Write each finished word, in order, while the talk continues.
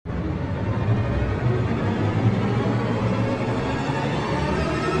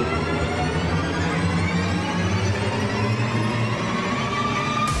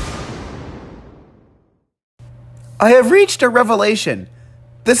I have reached a revelation.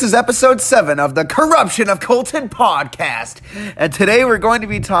 This is episode 7 of the Corruption of Colton podcast. And today we're going to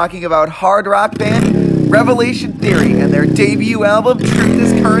be talking about hard rock band Revelation Theory and their debut album, Truth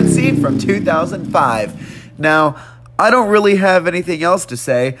is Currency, from 2005. Now, I don't really have anything else to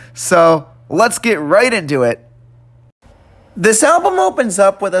say, so let's get right into it. This album opens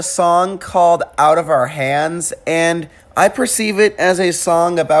up with a song called Out of Our Hands, and I perceive it as a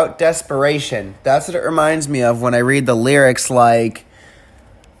song about desperation. That's what it reminds me of when I read the lyrics, like,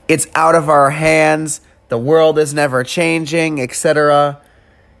 it's out of our hands, the world is never changing, etc.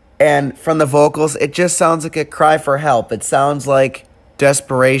 And from the vocals, it just sounds like a cry for help. It sounds like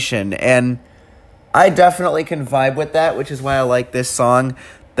desperation, and I definitely can vibe with that, which is why I like this song.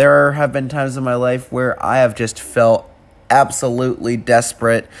 There have been times in my life where I have just felt absolutely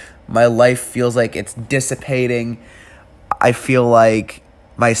desperate. My life feels like it's dissipating. I feel like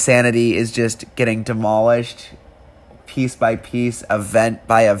my sanity is just getting demolished piece by piece, event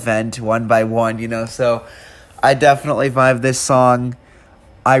by event, one by one, so I definitely vibe this song.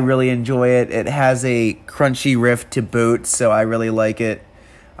 I really enjoy it. It has a crunchy riff to boot, so I really like it.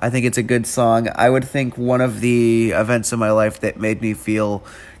 I think it's a good song. I would think one of the events in my life that made me feel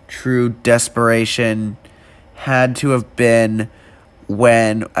true desperation had to have been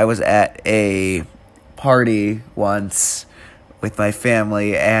when I was at a party once with my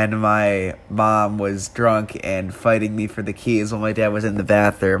family and my mom was drunk and fighting me for the keys while my dad was in the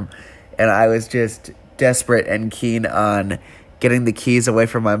bathroom. And I was just desperate and keen on getting the keys away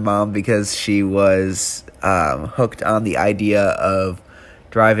from my mom because she was hooked on the idea of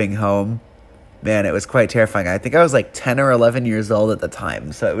driving home. Man, it was quite terrifying. I think I was like 10 or 11 years old at the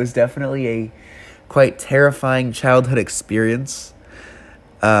time. So it was definitely a quite terrifying childhood experience.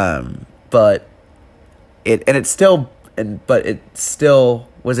 But it still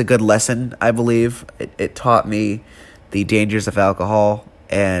was a good lesson, I believe. It taught me the dangers of alcohol,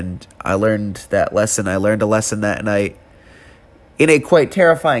 and I learned that lesson. I learned a lesson that night in a quite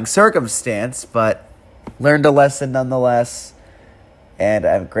terrifying circumstance, but learned a lesson nonetheless, and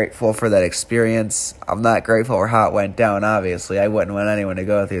I'm grateful for that experience. I'm not grateful for how it went down, obviously. I wouldn't want anyone to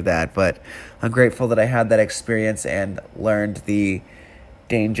go through that, but I'm grateful that I had that experience and learned the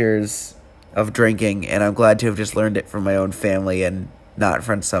dangers of drinking, and I'm glad to have just learned it from my own family and not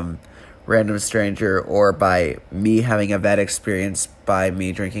from some random stranger or by me having a bad experience by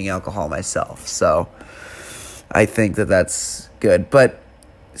me drinking alcohol myself. So I think that that's good, but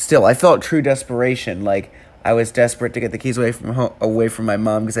still, I felt true desperation. Like, I was desperate to get the keys away from my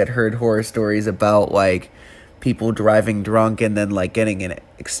mom because I'd heard horror stories about like people driving drunk and then like getting in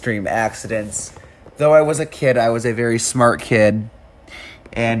extreme accidents. Though I was a kid, I was a very smart kid,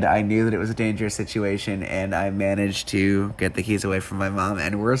 and I knew that it was a dangerous situation, and I managed to get the keys away from my mom,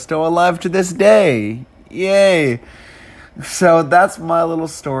 and we're still alive to this day. Yay! So that's my little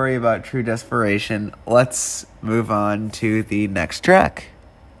story about true desperation. Let's move on to the next track.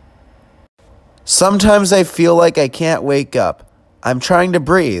 Sometimes I feel like I can't wake up. I'm trying to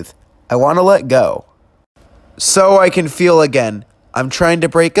breathe. I want to let go. So I can feel again. I'm trying to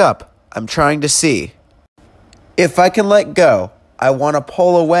break up. I'm trying to see. If I can let go, I want to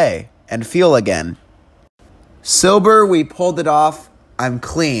pull away and feel again. Sober, we pulled it off. I'm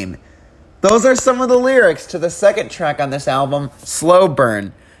clean. Those are some of the lyrics to the second track on this album, Slow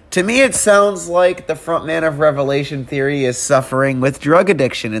Burn. To me, it sounds like the frontman of Revelation Theory is suffering with drug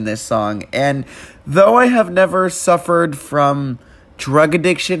addiction in this song. And though I have never suffered from drug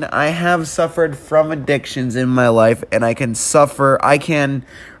addiction, I have suffered from addictions in my life, and I can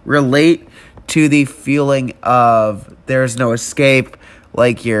relate to the feeling of there's no escape,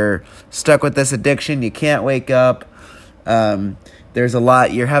 like you're stuck with this addiction, you can't wake up,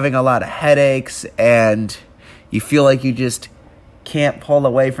 you're having a lot of headaches, and you feel like you just can't pull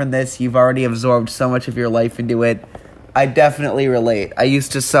away from this. You've already absorbed so much of your life into it. I definitely relate. I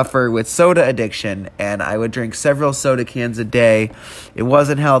used to suffer with soda addiction, and I would drink several soda cans a day. It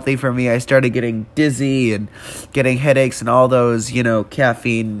wasn't healthy for me. I started getting dizzy and getting headaches and all those,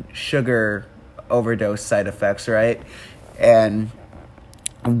 caffeine, sugar overdose side effects, right? And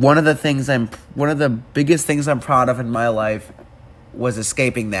one of the biggest things I'm proud of in my life was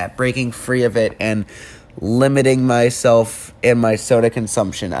escaping that, breaking free of it, and limiting myself in my soda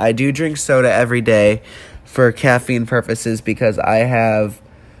consumption. I do drink soda every day for caffeine purposes because I have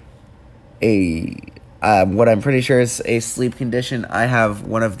what I'm pretty sure is a sleep condition. I have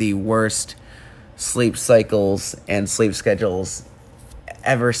one of the worst sleep cycles and sleep schedules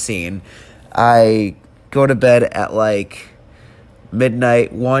ever seen. I go to bed at like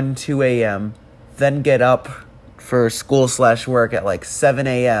midnight, 2 a.m., then get up for school/work at like 7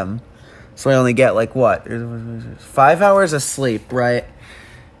 a.m., So I only get like what? 5 hours of sleep, right?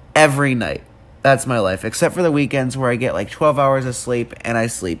 Every night. That's my life. Except for the weekends where I get like 12 hours of sleep and I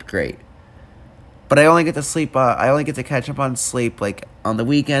sleep great. But I only get to sleep, I only get to catch up on sleep like on the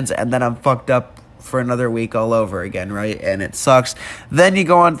weekends, and then I'm fucked up for another week all over again, right? And it sucks. Then you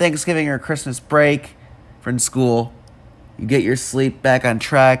go on Thanksgiving or Christmas break from school. You get your sleep back on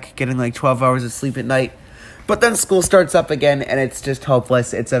track, getting like 12 hours of sleep at night. But then school starts up again, and it's just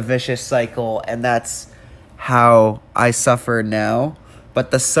hopeless. It's a vicious cycle, and that's how I suffer now.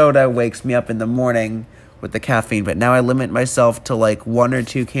 But the soda wakes me up in the morning with the caffeine. But now I limit myself to like 1 or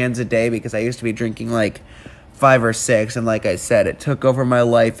 2 cans a day because I used to be drinking like 5 or 6. And like I said, it took over my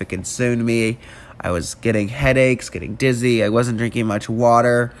life. It consumed me. I was getting headaches, getting dizzy. I wasn't drinking much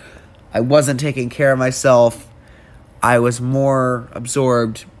water. I wasn't taking care of myself. I was more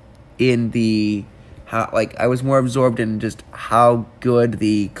absorbed in just how good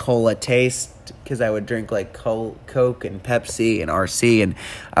the cola tastes, because I would drink like Coke and Pepsi and RC, and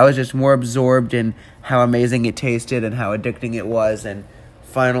I was just more absorbed in how amazing it tasted and how addicting it was. And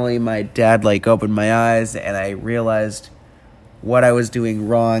finally my dad like opened my eyes, and I realized what I was doing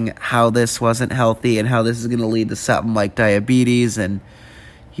wrong, how this wasn't healthy, and how this is going to lead to something like diabetes. And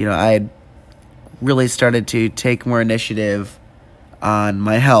I had really started to take more initiative on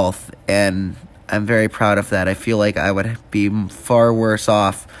my health, and I'm very proud of that. I feel like I would be far worse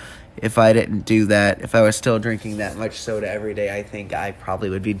off if I didn't do that. If I was still drinking that much soda every day, I think I probably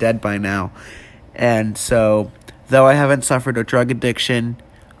would be dead by now. And so, though I haven't suffered a drug addiction,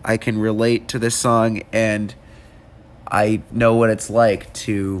 I can relate to this song, and I know what it's like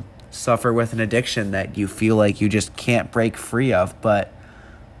to suffer with an addiction that you feel like you just can't break free of. But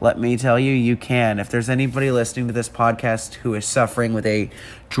let me tell you, you can. If there's anybody listening to this podcast who is suffering with a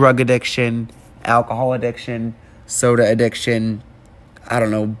drug addiction, alcohol addiction, soda addiction, I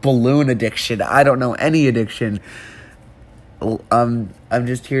don't know, balloon addiction, I don't know, any addiction, I'm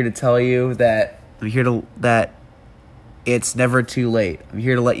just here to tell you that that it's never too late. I'm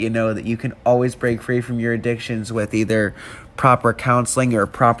here to let you know that you can always break free from your addictions with either proper counseling or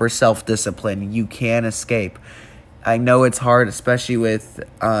proper self-discipline. You can escape. I know it's hard, especially with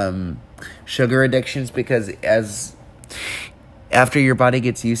sugar addictions, because after your body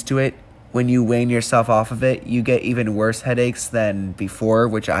gets used to it, when you wean yourself off of it, you get even worse headaches than before,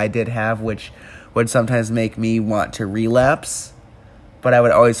 which I did have, which would sometimes make me want to relapse. But I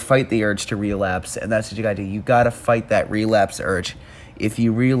would always fight the urge to relapse, and that's what you gotta do. You gotta fight that relapse urge. If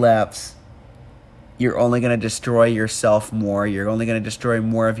you relapse, you're only gonna destroy yourself more. You're only gonna destroy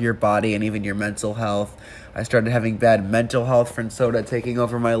more of your body and even your mental health. I started having bad mental health from soda taking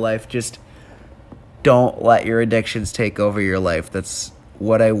over my life. Just don't let your addictions take over your life. That's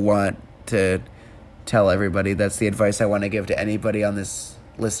what I want to tell everybody. That's the advice I want to give to anybody on this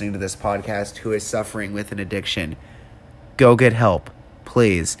listening to this podcast who is suffering with an addiction. Go get help,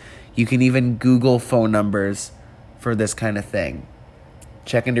 please. You can even Google phone numbers for this kind of thing.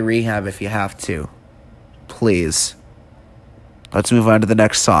 Check into rehab if you have to. Please. Let's move on to the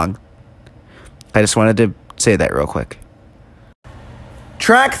next song. I just wanted to say that real quick.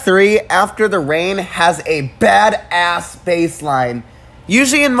 Track 3, After the Rain, has a badass bass line.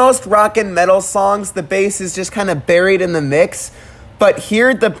 Usually in most rock and metal songs, the bass is just kind of buried in the mix. But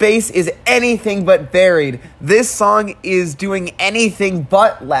here, the bass is anything but buried. This song is doing anything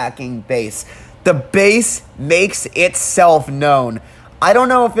but lacking bass. The bass makes itself known. I don't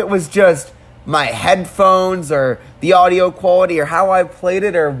know if it was just my headphones or the audio quality or how I played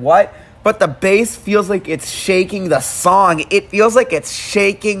it or what, but the bass feels like it's shaking the song. It feels like it's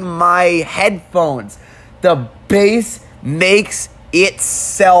shaking my headphones. The bass makes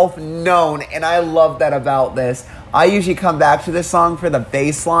itself known, and I love that about this. I usually come back to this song for the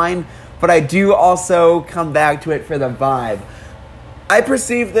bass line, but I do also come back to it for the vibe. I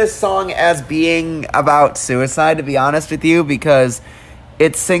perceive this song as being about suicide, to be honest with you, because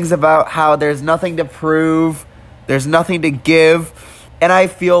it sings about how there's nothing to prove, there's nothing to give, and I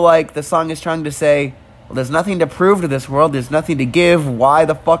feel like the song is trying to say, well, there's nothing to prove to this world, there's nothing to give, why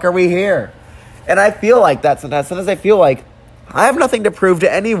the fuck are we here? And I feel like that sometimes. Sometimes I feel like I have nothing to prove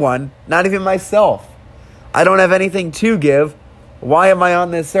to anyone, not even myself. I don't have anything to give. Why am I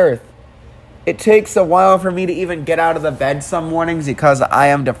on this earth? It takes a while for me to even get out of the bed some mornings because I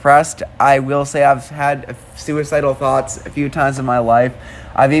am depressed. I will say I've had suicidal thoughts a few times in my life.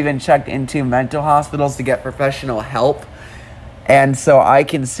 I've even checked into mental hospitals to get professional help. And so I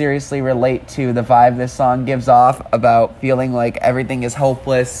can seriously relate to the vibe this song gives off about feeling like everything is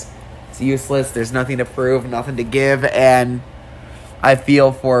hopeless, it's useless, there's nothing to prove, nothing to give, and I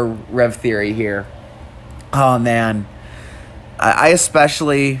feel for Rev Theory here. Oh, man. I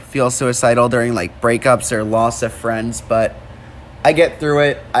especially feel suicidal during like breakups or loss of friends, but I get through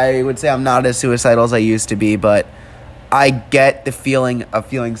it. I would say I'm not as suicidal as I used to be, but I get the feeling of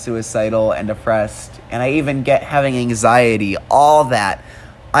feeling suicidal and depressed, and I even get having anxiety, all that.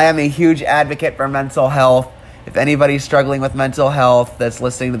 I am a huge advocate for mental health. If anybody's struggling with mental health that's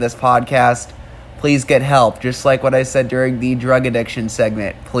listening to this podcast, please get help. Just like what I said during the drug addiction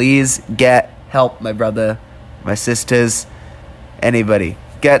segment. Please get help, my brother, my sisters, anybody.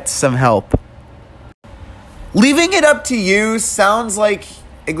 Get some help. Leaving It Up to You sounds like,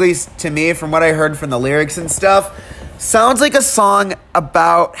 at least to me, from what I heard from the lyrics and stuff, sounds like a song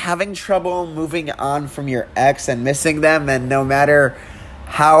about having trouble moving on from your ex and missing them, and no matter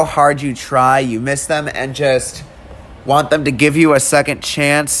how hard you try, you miss them and just want them to give you a second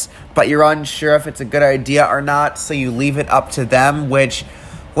chance, but you're unsure if it's a good idea or not, so you leave it up to them, which,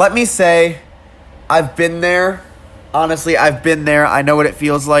 let me say, I've been there. Honestly, I've been there. I know what it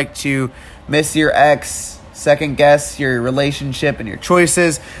feels like to miss your ex, second guess your relationship and your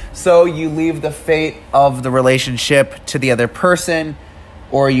choices, so you leave the fate of the relationship to the other person,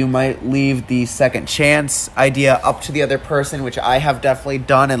 or you might leave the second chance idea up to the other person, which I have definitely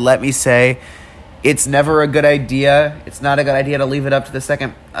done, and let me say, it's never a good idea. It's not a good idea to leave it up to the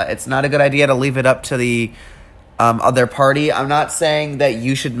second, it's not a good idea to leave it up to the other party. I'm not saying that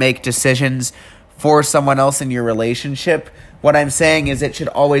you should make decisions for someone else in your relationship. What I'm saying is it should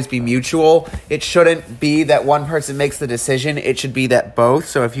always be mutual. It shouldn't be that one person makes the decision. It should be that both.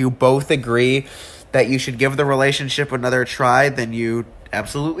 So if you both agree that you should give the relationship another try, then you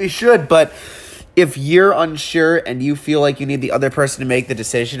absolutely should. But if you're unsure and you feel like you need the other person to make the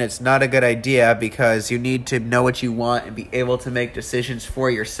decision, it's not a good idea, because you need to know what you want and be able to make decisions for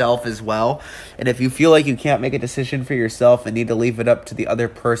yourself as well. And if you feel like you can't make a decision for yourself and need to leave it up to the other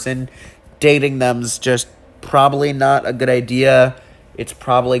person, dating them's just probably not a good idea. It's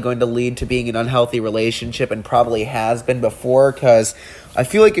probably going to lead to being an unhealthy relationship, and probably has been before, because I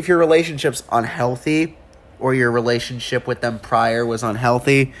feel like if your relationship's unhealthy, or your relationship with them prior was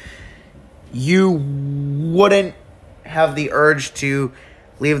unhealthy, you wouldn't have the urge to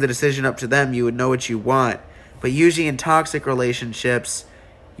leave the decision up to them. You would know what you want. But usually in toxic relationships,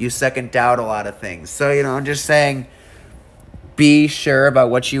 you second doubt a lot of things. So, I'm just saying, be sure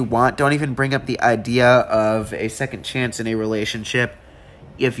about what you want. Don't even bring up the idea of a second chance in a relationship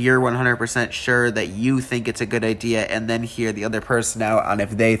if you're 100% sure that you think it's a good idea, and then hear the other person out on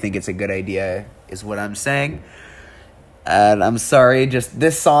if they think it's a good idea, is what I'm saying. And I'm sorry, just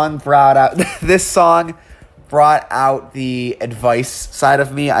this song brought out the advice side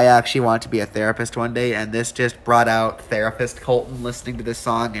of me. I actually want to be a therapist one day, and this just brought out therapist Colton listening to this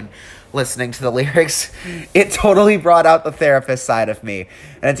song and listening to the lyrics. It totally brought out the therapist side of me.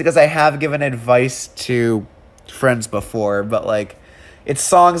 And it's because I have given advice to friends before, but it's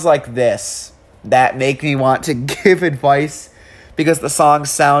songs like this that make me want to give advice, because the song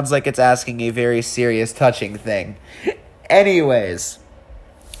sounds like it's asking a very serious, touching thing. Anyways,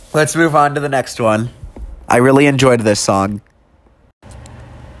 let's move on to the next one. I really enjoyed this song.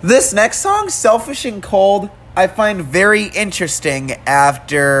 This next song, Selfish and Cold, I find very interesting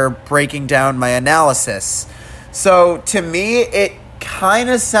after breaking down my analysis. So, to me, it kind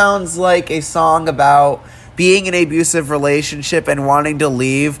of sounds like a song about being in an abusive relationship and wanting to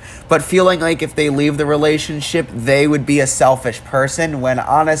leave, but feeling like if they leave the relationship, they would be a selfish person, when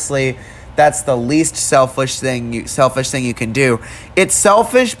honestly, that's the least selfish thing you can do. It's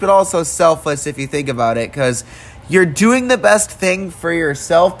selfish, but also selfless if you think about it, because you're doing the best thing for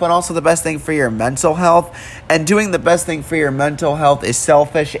yourself, but also the best thing for your mental health. And doing the best thing for your mental health is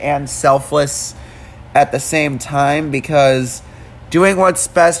selfish and selfless at the same time, because doing what's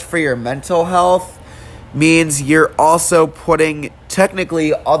best for your mental health means you're also putting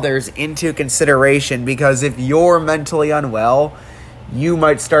technically others into consideration, because if you're mentally unwell, you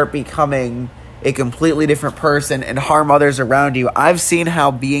might start becoming a completely different person and harm others around you. I've seen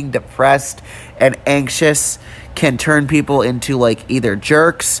how being depressed and anxious can turn people into either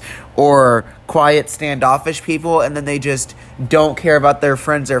jerks or quiet, standoffish people, and then they just don't care about their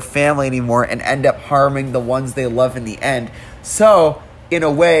friends or family anymore and end up harming the ones they love in the end. So, in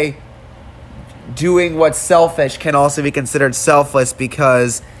a way, doing what's selfish can also be considered selfless,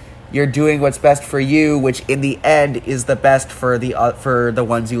 because you're doing what's best for you, which in the end is the best for the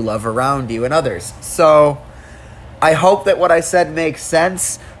ones you love around you and others. So I hope that what I said makes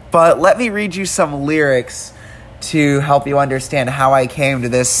sense, but let me read you some lyrics to help you understand how I came to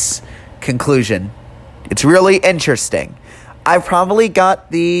this conclusion. It's really interesting. I probably got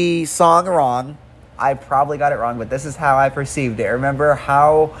the song wrong. I probably got it wrong, but this is how I perceived it. Remember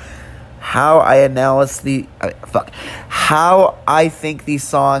how how I think these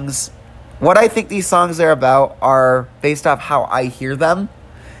songs, what I think these songs are about are based off how I hear them.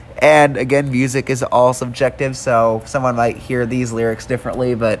 And again, music is all subjective, so someone might hear these lyrics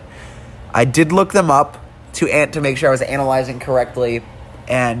differently, but I did look them up to make sure I was analyzing correctly,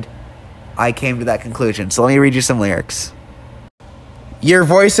 and I came to that conclusion. So let me read you some lyrics. Your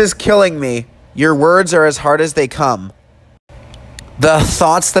voice is killing me. Your words are as hard as they come. The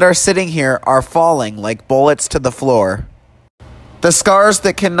thoughts that are sitting here are falling like bullets to the floor. The scars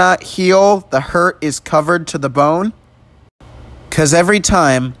that cannot heal, the hurt is covered to the bone. 'Cause every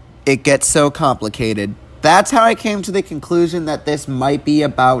time it gets so complicated. That's how I came to the conclusion that this might be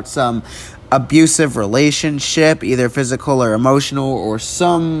about some abusive relationship, either physical or emotional, or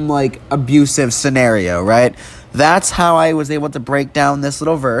some like abusive scenario, right? That's how I was able to break down this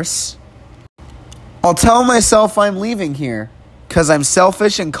little verse. I'll tell myself I'm leaving here because I'm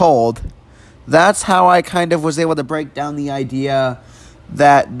selfish and cold. That's how I kind of was able to break down the idea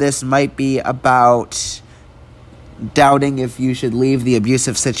that this might be about doubting if you should leave the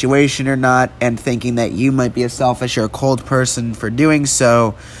abusive situation or not, and thinking that you might be a selfish or a cold person for doing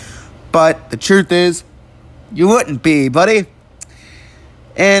so. But the truth is, you wouldn't be, buddy.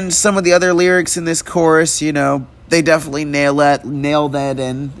 And some of the other lyrics in this chorus, you know, they definitely nail that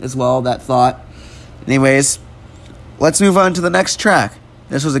in as well, that thought. Anyways, let's move on to the next track.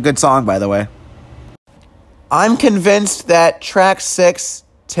 This was a good song, by the way. I'm convinced that track 6,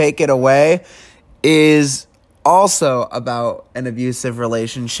 Take It Away, is also about an abusive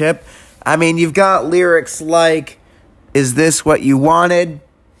relationship. I mean, you've got lyrics like, is this what you wanted?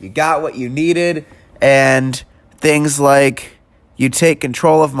 You got what you needed. And things like, you take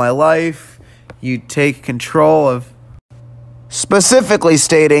control of my life. You take control of, specifically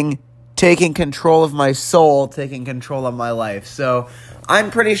stating, taking control of my soul, taking control of my life. So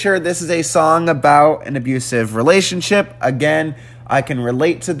I'm pretty sure this is a song about an abusive relationship. Again, I can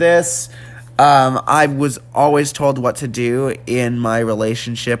relate to this. I was always told what to do in my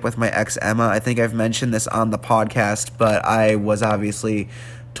relationship with my ex, Emma. I think I've mentioned this on the podcast, but I was obviously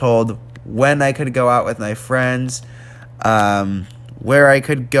told when I could go out with my friends, where I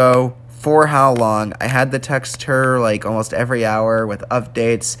could go, for how long. I had to text her like almost every hour with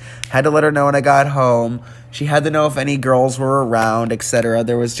updates, had to let her know when I got home. She had to know if any girls were around, etc.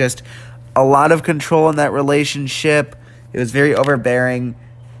 There was just a lot of control in that relationship. It was very overbearing,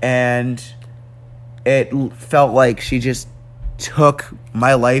 and it felt like she just took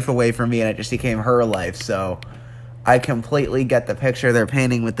my life away from me and it just became her life. So I completely get the picture they're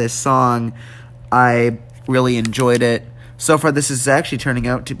painting with this song. I really enjoyed it. So far, this is actually turning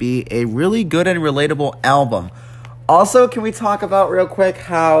out to be a really good and relatable album. Also, can we talk about real quick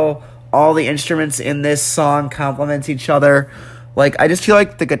how all the instruments in this song complement each other? Like, I just feel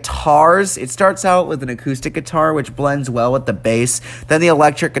like the guitars, it starts out with an acoustic guitar, which blends well with the bass. Then the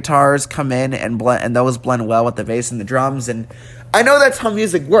electric guitars come in and those blend well with the bass and the drums. And I know that's how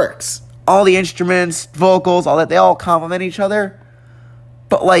music works. All the instruments, vocals, all that, they all complement each other.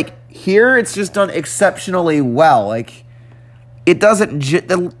 But, like, here, it's just done exceptionally well. Like, it doesn't,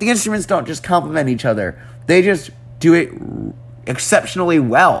 the instruments don't just complement each other. They just do it exceptionally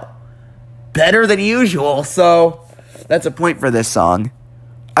well. Better than usual, so that's a point for this song.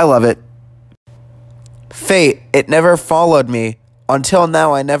 I love it. Fate, it never followed me. Until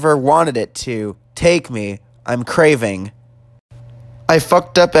now, I never wanted it to. Take me, I'm craving. I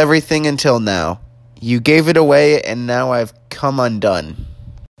fucked up everything until now. You gave it away, and now I've come undone.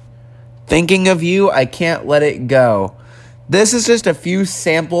 Thinking of you, I can't let it go. This is just a few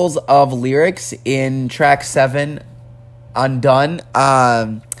samples of lyrics in track 7, Undone.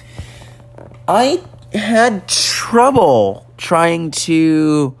 I had trouble trying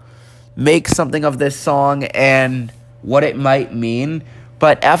to make something of this song and what it might mean,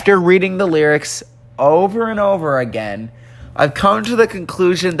 but after reading the lyrics over and over again, I've come to the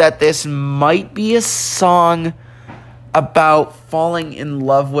conclusion that this might be a song about falling in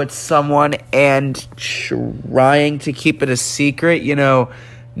love with someone and trying to keep it a secret, you know,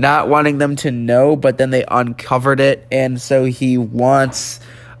 not wanting them to know, but then they uncovered it, and so he wants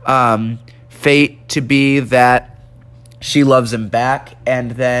fate to be that she loves him back.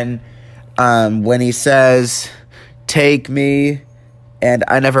 And then when he says, take me, and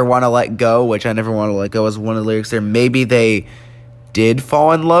I never want to let go, which I never want to let go is one of the lyrics there. Maybe they did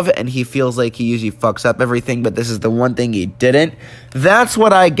fall in love and he feels like he usually fucks up everything, but this is the one thing he didn't. That's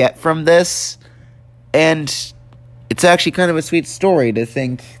what I get from this. And it's actually kind of a sweet story to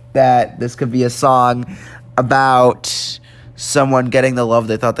think that this could be a song about someone getting the love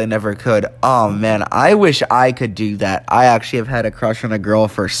they thought they never could. Oh, man, I wish I could do that. I actually have had a crush on a girl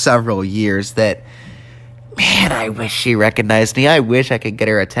for several years that, man, I wish she recognized me. I wish I could get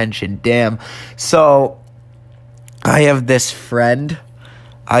her attention. Damn. So, I have this friend.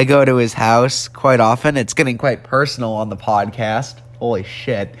 I go to his house quite often. It's getting quite personal on the podcast. Holy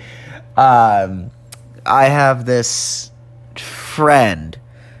shit. I have this friend.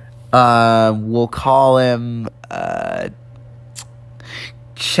 We'll call him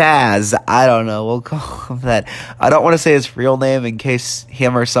Chaz. I don't know. We'll call him that. I don't want to say his real name in case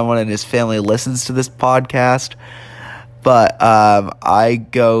him or someone in his family listens to this podcast. But I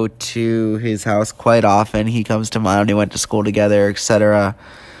go to his house quite often. He comes to mine. We went to school together, etc.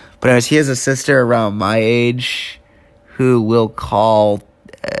 But anyways, he has a sister around my age who we'll call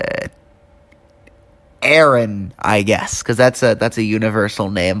Aaron, I guess, because that's a universal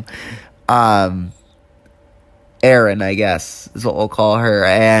name. Aaron, I guess, is what we'll call her,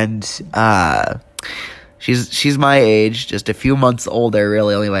 and she's my age, just a few months older,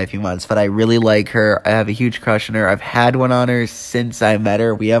 really, only by a few months, but I really like her. I have a huge crush on her. I've had one on her since I met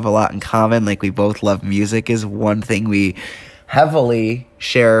her. We have a lot in common, like we both love music is one thing we heavily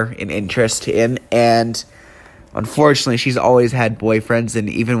share an interest in, and unfortunately, she's always had boyfriends, and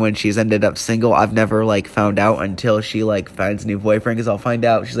even when she's ended up single, I've never, found out until she, finds a new boyfriend, because I'll find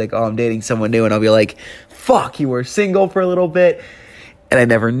out, she's like, oh, I'm dating someone new, and I'll be like, fuck, you were single for a little bit, and I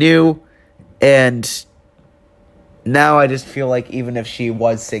never knew, and now I just feel like even if she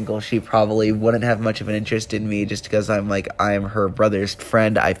was single, she probably wouldn't have much of an interest in me, just because I'm her brother's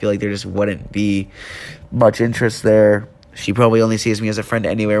friend. I feel like there just wouldn't be much interest there. She probably only sees me as a friend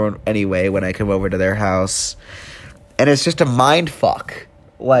anyway when I come over to their house. And it's just a mind fuck.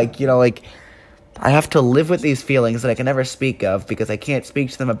 I have to live with these feelings that I can never speak of because I can't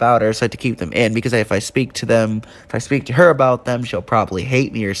speak to them about her, so I have to keep them in. Because if I speak to her about them, she'll probably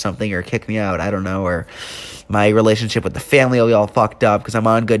hate me or something or kick me out. I don't know. Or my relationship with the family will be all fucked up because I'm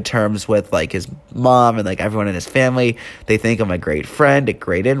on good terms with, his mom and, everyone in his family. They think I'm a great friend, a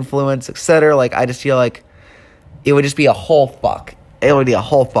great influence, etc. I just feel like it would just be a whole fuck. It would be a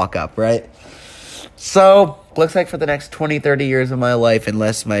whole fuck up, right? So, looks like for the next 20, 30 years of my life,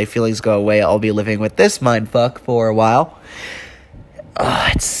 unless my feelings go away, I'll be living with this mindfuck for a while.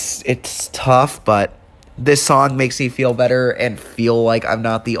 It's tough, but this song makes me feel better and feel like I'm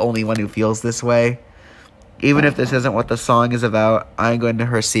not the only one who feels this way. Even if this isn't what the song is about, I'm going to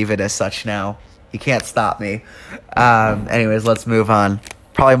perceive it as such now. You can't stop me. Anyways, let's move on.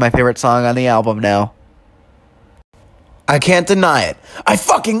 Probably my favorite song on the album now. I can't deny it. I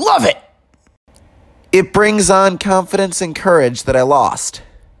fucking love it! It brings on confidence and courage that I lost.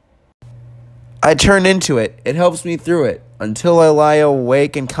 I turn into it. It helps me through it until I lie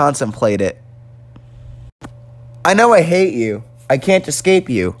awake and contemplate it. I know I hate you. I can't escape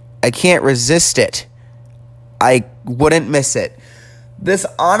you. I can't resist it. I wouldn't miss it. This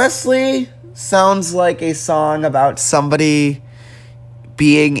honestly sounds like a song about somebody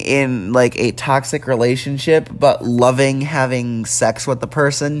being in a toxic relationship but loving having sex with the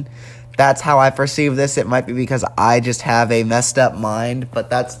person. That's how I perceive this. It might be because I just have a messed up mind, but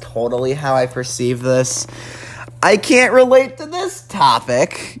that's totally how I perceive this. I can't relate to this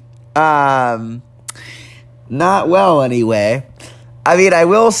topic. Not well anyway. I mean, I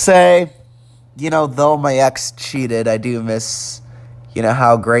will say, though my ex cheated, I do miss,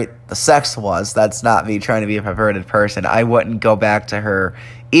 how great the sex was. That's not me trying to be a perverted person. I wouldn't go back to her.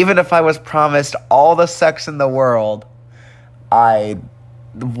 Even if I was promised all the sex in the world, I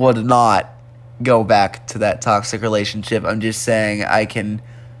would not go back to that toxic relationship. I'm just saying I can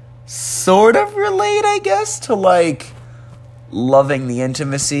sort of relate, I guess, to loving the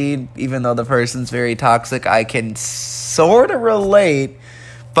intimacy, even though the person's very toxic. I can sort of relate,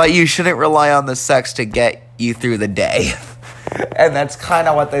 but you shouldn't rely on the sex to get you through the day. And that's kind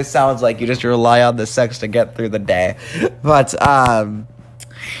of what this sounds like. You just rely on the sex to get through the day. But,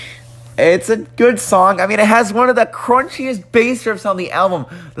 it's a good song. I mean, it has one of the crunchiest bass riffs on the album.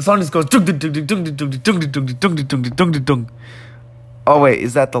 The song just goes dung dung dung dung dung dung dung dung dung dung dung dung dung. Oh wait,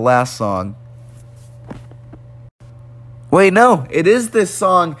 is that the last song? Wait, no, it is this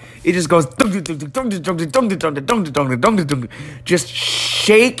song. It just goes dung dung dung dung dung dung dung dung dung dung dung dung. Just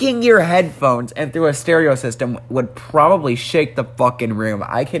shaking your headphones and through a stereo system would probably shake the fucking room.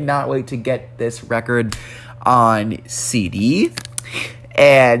 I cannot wait to get this record on CD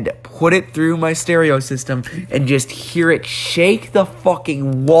and put it through my stereo system and just hear it shake the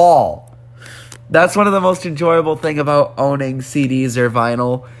fucking wall. That's one of the most enjoyable thing about owning CDs or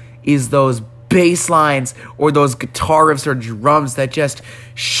vinyl is those bass lines or those guitar riffs or drums that just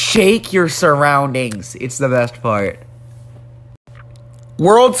shake your surroundings. It's the best part.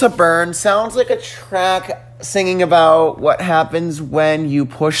 World to Burn sounds like a track singing about what happens when you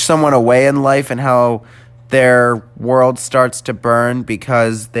push someone away in life and how their world starts to burn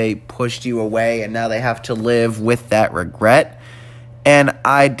because they pushed you away and now they have to live with that regret. And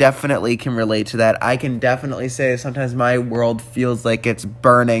I definitely can relate to that. I can definitely say sometimes my world feels like it's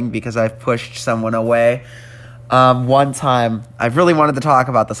burning because I've pushed someone away. One time, I really wanted to talk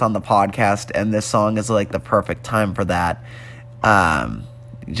about this on the podcast, and this song is like the perfect time for that.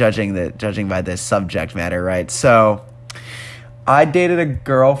 Judging by this subject matter, right? So, I dated a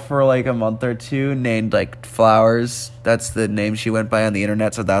girl for like a month or two named like Flowers. That's the name she went by on the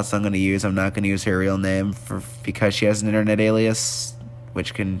internet, so that's what I'm going to use. I'm not going to use her real name because she has an internet alias,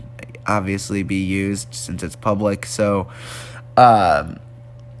 which can obviously be used since it's public. So,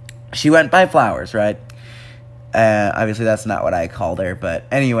 she went by Flowers, right? Obviously, that's not what I called her, but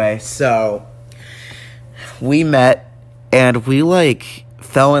anyway, so we met and we like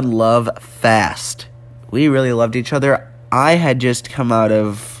fell in love fast. We really loved each other. I had just come out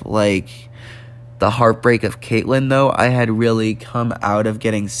of like the heartbreak of Caitlyn, though. I had really come out of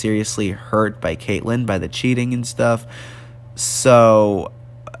getting seriously hurt by Caitlyn, by the cheating and stuff. So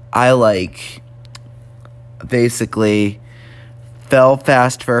I like basically fell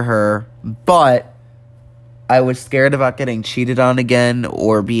fast for her, but I was scared about getting cheated on again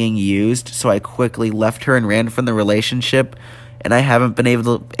or being used, so I quickly left her and ran from the relationship, and I haven't been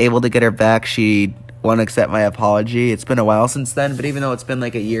able to get her back. She won't accept my apology. It's been a while since then, but even though it's been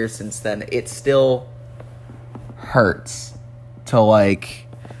like a year since then, it still hurts to like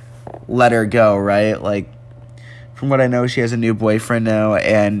let her go, right? Like, from what I know, she has a new boyfriend now,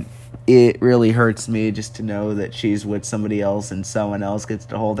 and it really hurts me just to know that she's with somebody else and someone else gets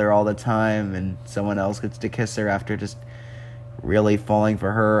to hold her all the time and someone else gets to kiss her after just really falling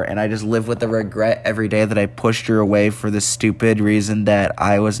for her. And I just live with the regret every day that I pushed her away for the stupid reason that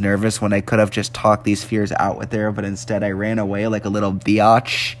I was nervous when I could have just talked these fears out with her, but instead I ran away like a little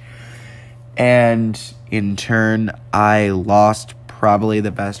biatch. And in turn, I lost probably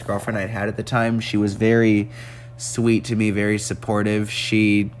the best girlfriend I'd had at the time. She was very sweet to me, very supportive.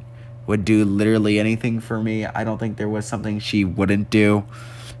 She would do literally anything for me. I don't think there was something she wouldn't do.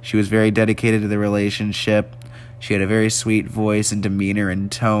 She was very dedicated to the relationship. She had a very sweet voice and demeanor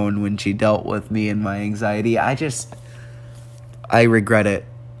and tone when she dealt with me and my anxiety. I regret it.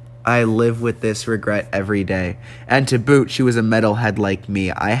 I live with this regret every day. And to boot, she was a metalhead like me.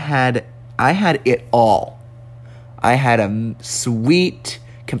 I had it all. I had a sweet,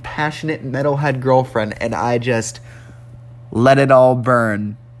 compassionate metalhead girlfriend, and I just let it all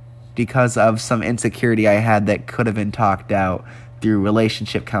burn because of some insecurity I had that could have been talked out through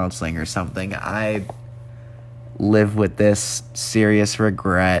relationship counseling or something. I live with this serious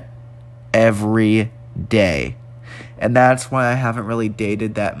regret every day. And that's why I haven't really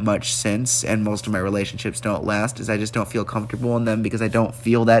dated that much since, and most of my relationships don't last, is I just don't feel comfortable in them because I don't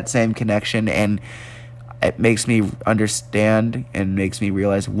feel that same connection, and it makes me understand and makes me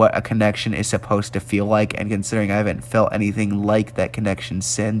realize what a connection is supposed to feel like. And considering I haven't felt anything like that connection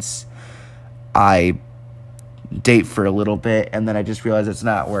since, I date for a little bit and then I just realize it's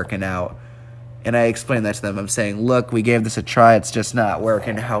not working out. And I explain that to them. I'm saying, look, we gave this a try. It's just not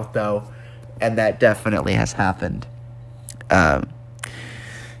working out, though. And that definitely has happened.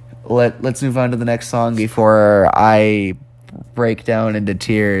 Let's move on to the next song before I break down into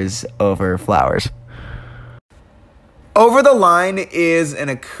tears over Flowers. Over the Line is an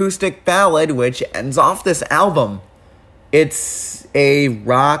acoustic ballad which ends off this album. It's a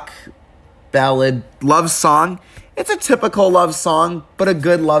rock ballad love song. It's a typical love song, but a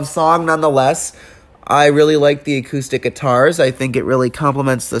good love song nonetheless. I really like the acoustic guitars. I think it really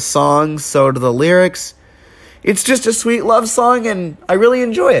complements the song, so do the lyrics. It's just a sweet love song, and I really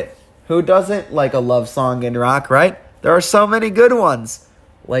enjoy it. Who doesn't like a love song in rock, right? There are so many good ones.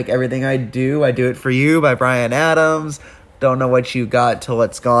 Like Everything I Do It For You by Bryan Adams. Don't Know What You Got Till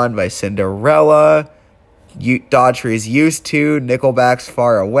It's Gone by Cinderella. Daughtry's Used To. Nickelback's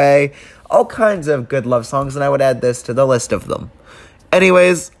Far Away. All kinds of good love songs, and I would add this to the list of them.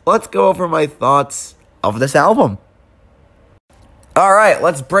 Anyways, let's go over my thoughts of this album. Alright,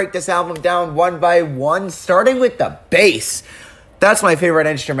 let's break this album down one by one, starting with the bass. That's my favorite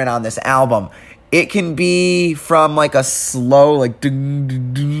instrument on this album. It can be from like a slow, like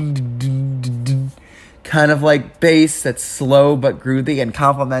kind of like bass that's slow but groovy and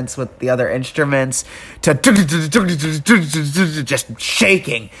complements with the other instruments to just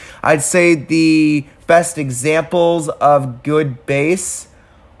shaking. I'd say the best examples of good bass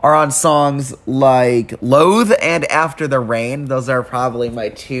are on songs like Loathe and After the Rain. Those are probably my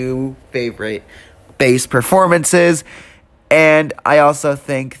two favorite bass performances. And I also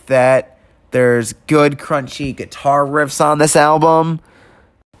think that there's good crunchy guitar riffs on this album.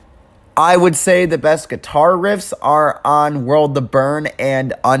 I would say the best guitar riffs are on World the Burn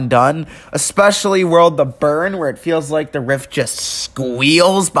and Undone, especially World the Burn, where it feels like the riff just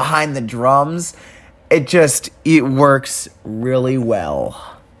squeals behind the drums. It works really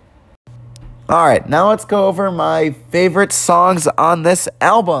well. Alright, now let's go over my favorite songs on this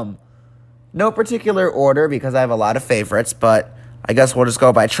album. No particular order because I have a lot of favorites, but I guess we'll just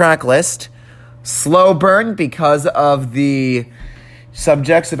go by track list. Slow Burn because of the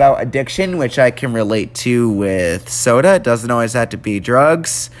subjects about addiction, which I can relate to with soda. It doesn't always have to be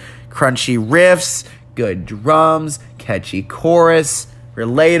drugs. Crunchy riffs, good drums, catchy chorus,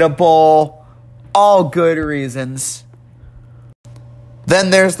 relatable, all good reasons. Then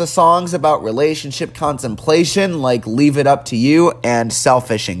there's the songs about relationship contemplation, like Leave It Up to You and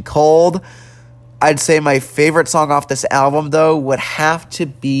Selfish and Cold. I'd say my favorite song off this album, though, would have to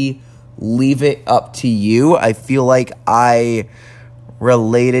be Leave It Up to You. I feel like I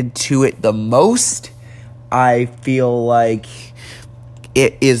related to it the most. I feel like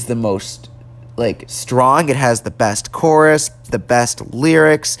it is the most strong. It has the best chorus, the best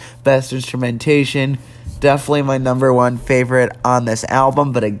lyrics, best instrumentation. Definitely my number one favorite on this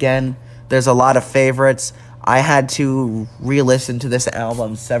album, but again, there's a lot of favorites. I had to re-listen to this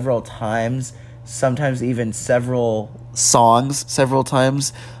album several times, sometimes even several songs several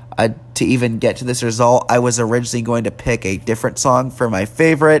times to even get to this result. I was originally going to pick a different song for my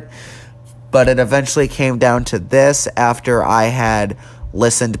favorite, but it eventually came down to this after I had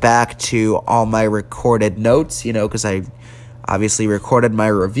listened back to all my recorded notes, because I obviously recorded my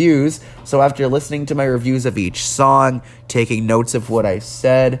reviews. So after listening to my reviews of each song, taking notes of what I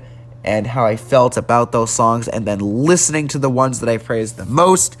said and how I felt about those songs, and then listening to the ones that I praised the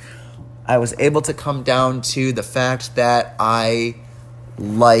most, I was able to come down to the fact that I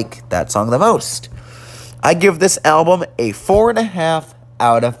like that song the most. I give this album a 4.5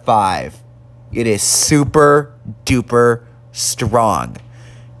 out of 5. It is super duper strong.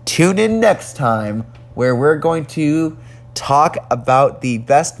 Tune in next time where we're going to talk about the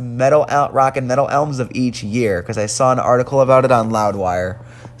best rock and metal albums of each year, because I saw an article about it on Loudwire.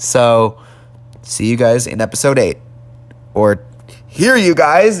 So, see you guys in episode 8. Or hear you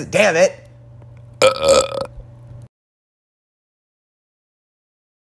guys, damn it.